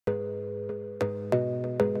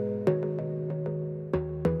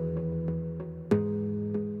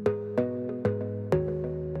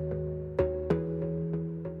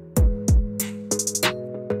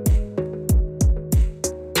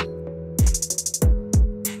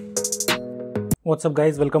What's up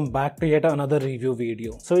guys, welcome back to yet another review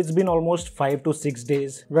video. So it's been almost 5 to 6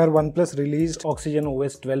 days where OnePlus released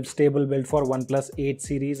OxygenOS 12 stable build for OnePlus 8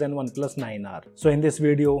 series and OnePlus 9R. So in this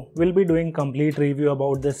video, we'll be doing complete review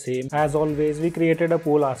about the same. As always, we created a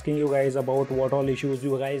poll asking you guys about what all issues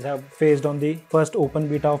you guys have faced on the first open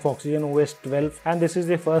beta of OxygenOS 12, and this is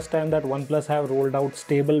the first time that OnePlus have rolled out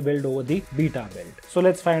stable build over the beta build. So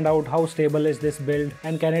let's find out how stable is this build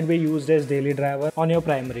and can it be used as daily driver on your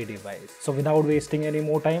primary device. So without wasting any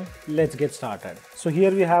more time, let's get started. So here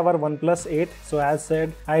we have our OnePlus 8. So as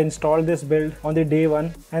said, I installed this build on the day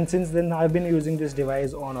 1, and since then I've been using this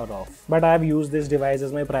device on or off. But I've used this device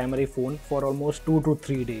as my primary phone for almost 2 to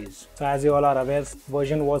 3 days. So as you all are aware,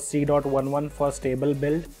 version was C.11 for stable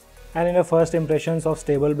build. And in the first impressions of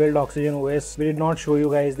stable build OxygenOS, we did not show you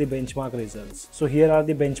guys the benchmark results. So here are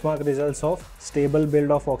the benchmark results of stable build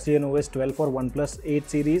of OxygenOS 12 for OnePlus 8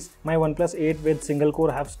 series. My OnePlus 8 with single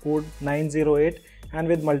core have scored 908 and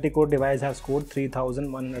with multi-core device have scored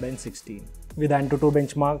 3116. With Antutu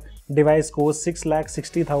benchmark, device scores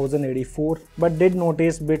 6,60,084, but did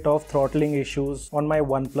notice bit of throttling issues on my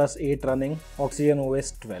OnePlus 8 running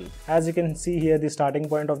OxygenOS 12. As you can see here, the starting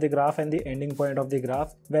point of the graph and the ending point of the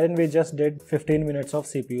graph, wherein we just did 15 minutes of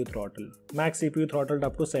CPU throttle. Max CPU throttled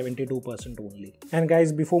up to 72% only. And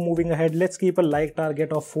guys, before moving ahead, let's keep a like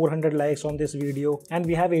target of 400 likes on this video. And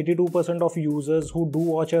we have 82% of users who do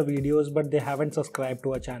watch our videos but they haven't subscribed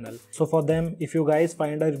to our channel. So for them, if you guys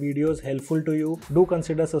find our videos helpful to you, do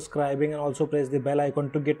consider subscribing and also press the bell icon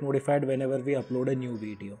to get notified whenever we upload a new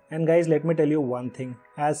video. And guys, let me tell you one thing.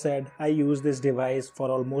 As said, I use this device for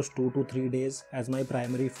almost 2 to 3 days as my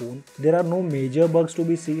primary phone. There are no major bugs to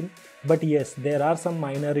be seen, but yes, there are some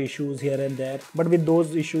minor issues here and there. But with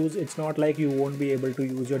those issues, it's not like you won't be able to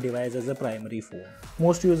use your device as a primary phone.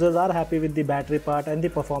 Most users are happy with the battery part and the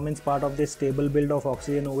performance part of this stable build of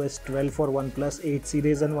OxygenOS 12 for OnePlus 8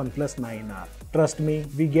 series and OnePlus 9R. Trust me,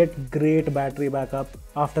 we get great battery backup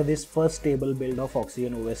after this first stable build of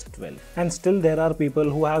OxygenOS 12. And still there are people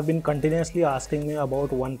who have been continuously asking me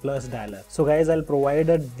about OnePlus dialer. So guys, I'll provide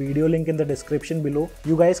a video link in the description below.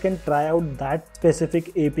 You guys can try out that specific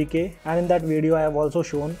APK, and in that video I have also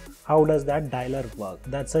shown how does that dialer work.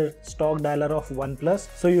 That's a stock dialer of OnePlus,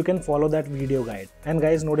 so you can follow that video guide. And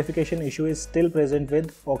guys, notification issue is still present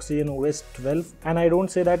with OxygenOS 12, and I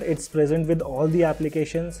don't say that it's present with all the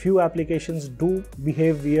applications. Few applications do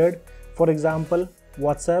behave weird. For example,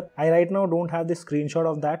 WhatsApp. I right now don't have the screenshot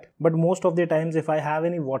of that, but most of the times if I have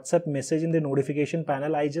any WhatsApp message in the notification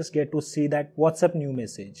panel, I just get to see that WhatsApp new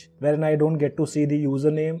message, wherein I don't get to see the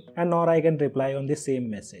username and nor I can reply on the same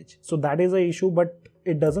message. So that is an issue, but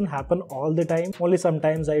it doesn't happen all the time. Only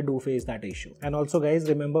sometimes I do face that issue. And also guys,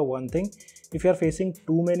 remember one thing, if you are facing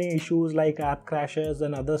too many issues like app crashes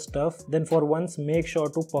and other stuff, then for once make sure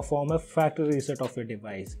to perform a factory reset of your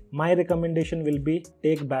device. My recommendation will be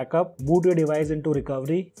take backup, boot your device into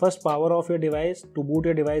recovery. First power off your device. To boot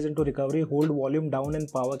your device into recovery, hold volume down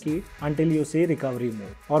and power key until you see recovery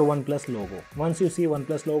mode or OnePlus logo. Once you see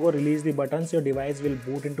OnePlus logo, release the buttons, your device will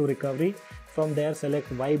boot into recovery. From there,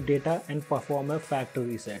 select wipe data and perform a factory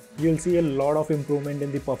reset. You'll see a lot of improvement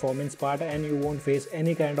in the performance part and you won't face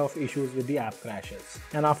any kind of issues with the app crashes.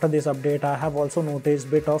 And after this update, I have also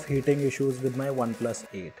noticed bit of heating issues with my OnePlus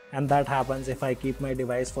 8. And that happens if I keep my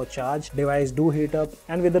device for charge. Device do heat up,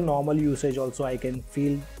 and with the normal usage also I can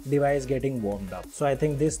feel device getting warmed up. So I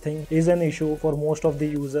think this thing is an issue for most of the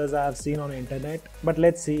users I have seen on internet. But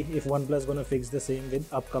let's see if OnePlus gonna fix the same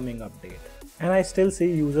with upcoming update. And I still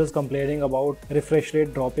see users complaining about refresh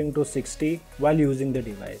rate dropping to 60 while using the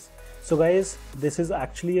device. So guys, this is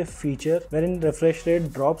actually a feature wherein refresh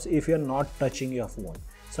rate drops if you're not touching your phone.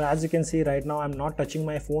 So as you can see right now, I'm not touching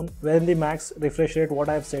my phone, wherein the max refresh rate what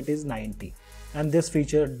I've set is 90. And this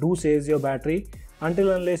feature do saves your battery.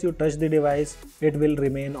 Until unless you touch the device, it will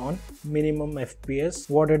remain on minimum FPS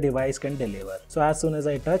what a device can deliver. So as soon as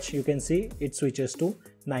I touch, you can see it switches to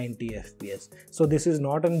 90 FPS. So this is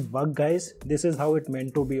not a bug guys, this is how it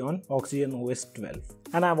meant to be on OxygenOS 12.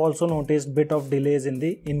 And I've also noticed bit of delays in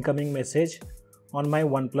the incoming message on my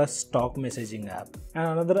OnePlus stock messaging app. And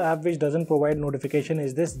another app which doesn't provide notification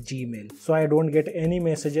is this Gmail. So I don't get any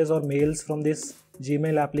messages or mails from this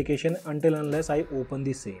Gmail application until unless I open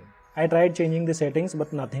the same. I tried changing the settings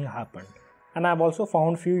but nothing happened. And I've also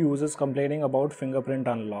found few users complaining about fingerprint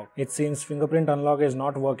unlock. It seems fingerprint unlock is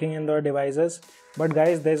not working in their devices, but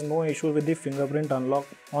guys, there's no issue with the fingerprint unlock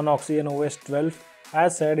on OxygenOS 12.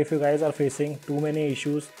 As said, if you guys are facing too many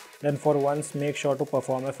issues, then for once make sure to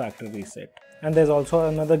perform a factory reset. And there's also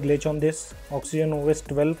another glitch on this OxygenOS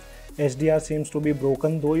 12. HDR seems to be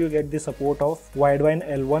broken, though you get the support of Widevine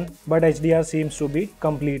L1, but HDR seems to be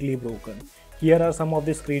completely broken. Here are some of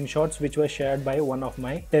the screenshots which were shared by one of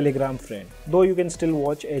my Telegram friend, though you can still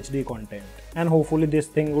watch HD content. And hopefully this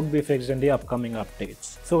thing would be fixed in the upcoming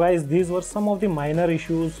updates. So guys, these were some of the minor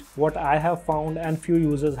issues what I have found, and few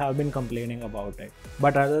users have been complaining about it.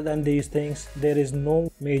 But other than these things, there is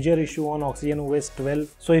no major issue on OxygenOS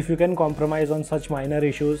 12. So if you can compromise on such minor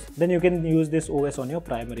issues, then you can use this OS on your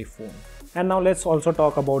primary phone. And now let's also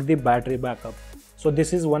talk about the battery backup. So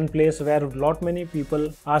this is one place where many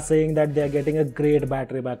people are saying that they are getting a great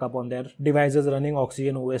battery backup on their devices running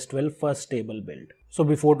OxygenOS 12 first stable build. So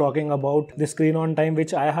before talking about the screen on time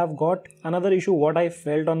which I have got, another issue what I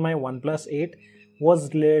felt on my Oneplus 8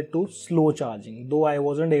 was related to slow charging. Though I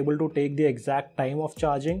wasn't able to take the exact time of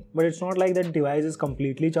charging, but it's not like that device is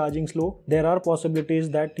completely charging slow. There are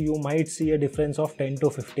possibilities that you might see a difference of 10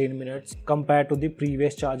 to 15 minutes compared to the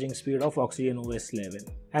previous charging speed of OxygenOS 11.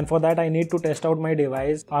 And for that I need to test out my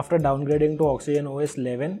device after downgrading to OxygenOS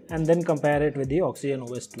 11 and then compare it with the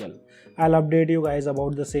OxygenOS 12. I'll update you guys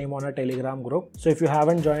about the same on a Telegram group. So if you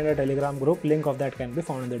haven't joined a Telegram group, link of that can be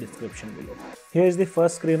found in the description below. Here is the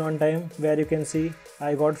first screen on time where you can see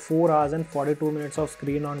I got 4 hours and 42 minutes of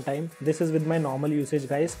screen on time. This is with my normal usage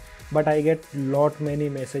guys, but I get many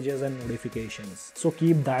messages and notifications. So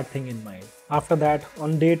keep that thing in mind. After that,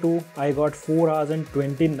 on day 2, I got 4 hours and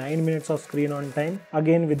 29 minutes of screen on time,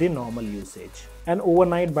 again with the normal usage. And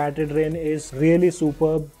overnight battery drain is really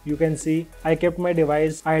superb. You can see I kept my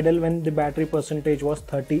device idle when the battery percentage was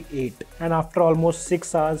 38, and after almost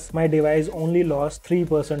 6 hours my device only lost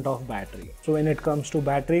 3% of battery. So when it comes to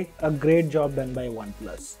battery, a great job done by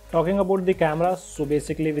OnePlus. Talking about the camera, so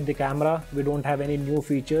basically with the camera we don't have any new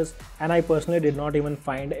features, and I personally did not even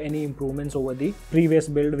find any improvements over the previous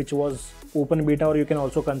build which was open beta, or you can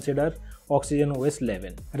also consider OxygenOS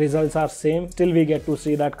 11. Results are same, still we get to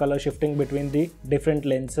see that color shifting between the different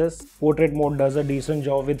lenses. Portrait mode does a decent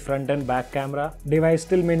job with front and back camera. Device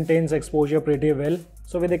still maintains exposure pretty well.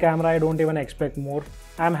 So with the camera I don't even expect more.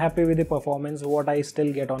 I'm happy with the performance what I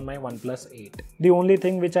still get on my Oneplus 8. The only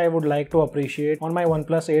thing which I would like to appreciate on my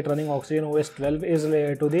Oneplus 8 running OxygenOS 12 is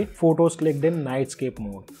related to the photos clicked in nightscape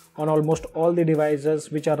mode. On almost all the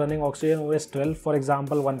devices which are running OxygenOS 12, for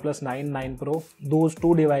example OnePlus 9, 9 Pro, those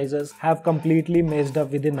two devices have completely messed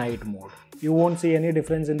up with the night mode. You won't see any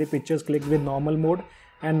difference in the pictures clicked with normal mode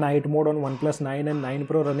and night mode on OnePlus 9 and 9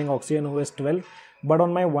 Pro running OxygenOS 12. But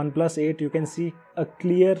on my Oneplus 8 you can see a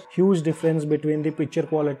clear huge difference between the picture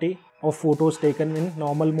quality of photos taken in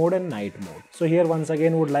normal mode and night mode. So here once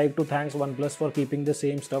again would like to thanks OnePlus for keeping the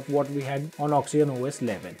same stuff what we had on OxygenOS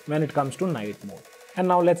 11 when it comes to night mode. And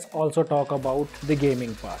now let's also talk about the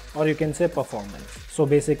gaming part, or you can say performance. So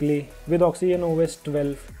basically with OxygenOS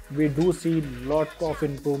 12 we do see lot of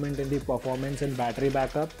improvement in the performance and battery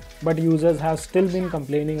backup, but users have still been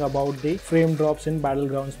complaining about the frame drops in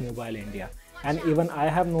Battlegrounds Mobile India. And even I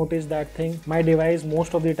have noticed that thing. My device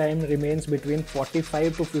most of the time remains between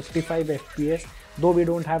 45 to 55 FPS, though we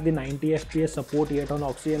don't have the 90 FPS support yet on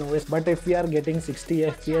OxygenOS, but if we are getting 60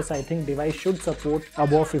 FPS, I think device should support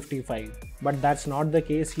above 55. But that's not the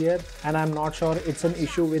case here, and I'm not sure it's an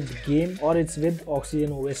issue with game or it's with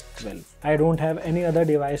OxygenOS 12. I don't have any other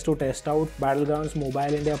device to test out Battlegrounds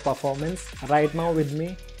Mobile India performance right now with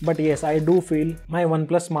me, but yes, I do feel my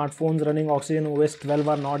OnePlus smartphones running OxygenOS 12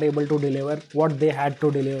 are not able to deliver what they had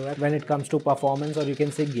to deliver when it comes to performance, or you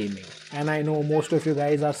can say gaming. And I know most of you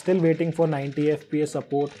guys are still waiting for 90 FPS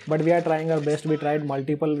support, but we are trying our best. We tried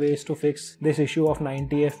multiple ways to fix this issue of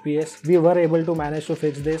 90 FPS. We were able to manage to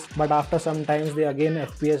fix this, but after sometimes the again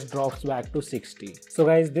FPS drops back to 60. So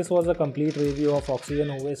guys, this was a complete review of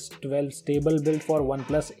OxygenOS 12 stable build for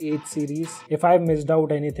OnePlus 8 series. If I've missed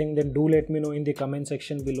out anything, then do let me know in the comment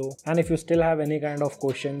section below. And if you still have any kind of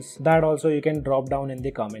questions, that also you can drop down in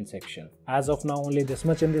the comment section. As of now, only this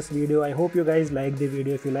much in this video. I hope you guys like the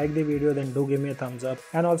video. If you like the video, then do give me a thumbs up.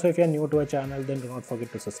 And also if you're new to our channel, then do not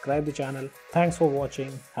forget to subscribe the channel. Thanks for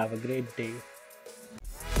watching. Have a great day.